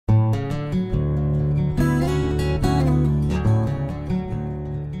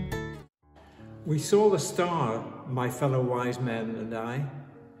We saw the star, my fellow wise men and I.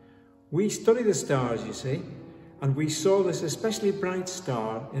 We study the stars, you see, and we saw this especially bright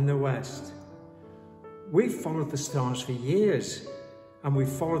star in the west. We've followed the stars for years, and we've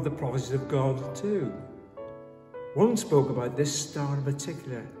followed the prophecies of God too. One spoke about this star in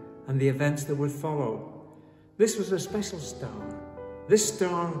particular and the events that would follow. This was a special star. This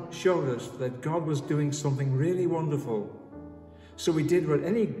star showed us that God was doing something really wonderful. So we did what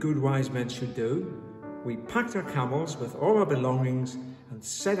any good wise men should do. We packed our camels with all our belongings and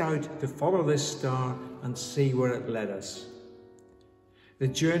set out to follow this star and see where it led us. The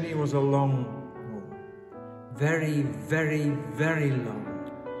journey was a long one, very, very, very long,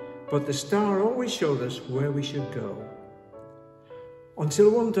 but the star always showed us where we should go.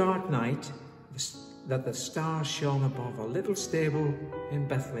 Until one dark night, that the star shone above a little stable in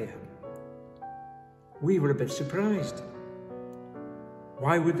Bethlehem. We were a bit surprised.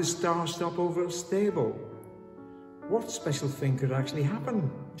 Why would the star stop over a stable? What special thing could actually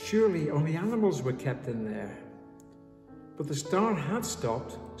happen? Surely only animals were kept in there. But the star had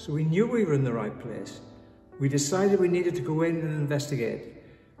stopped, so we knew we were in the right place. We decided we needed to go in and investigate.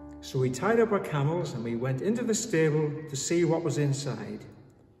 So we tied up our camels and we went into the stable to see what was inside.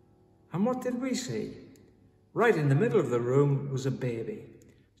 And what did we see? Right in the middle of the room was a baby,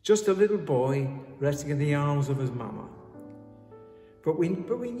 just a little boy resting in the arms of his mama. But we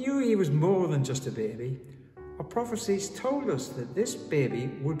knew he was more than just a baby. Our prophecies told us that this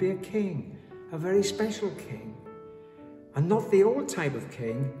baby would be a king, a very special king. And not the old type of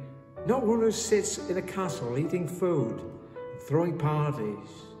king, not one who sits in a castle eating food, and throwing parties,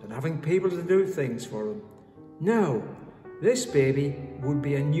 and having people to do things for him. No, this baby would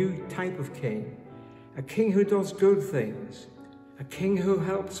be a new type of king, a king who does good things, a king who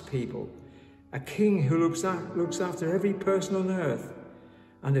helps people, a king who looks after every person on earth,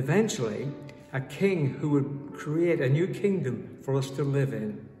 and eventually a king who would create a new kingdom for us to live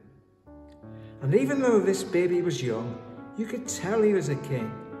in. And even though this baby was young, you could tell he was a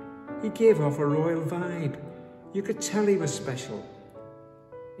king. He gave off a royal vibe. You could tell he was special.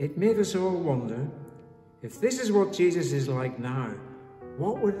 It made us all wonder, if this is what Jesus is like now,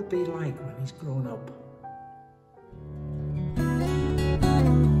 what would it be like when he's grown up?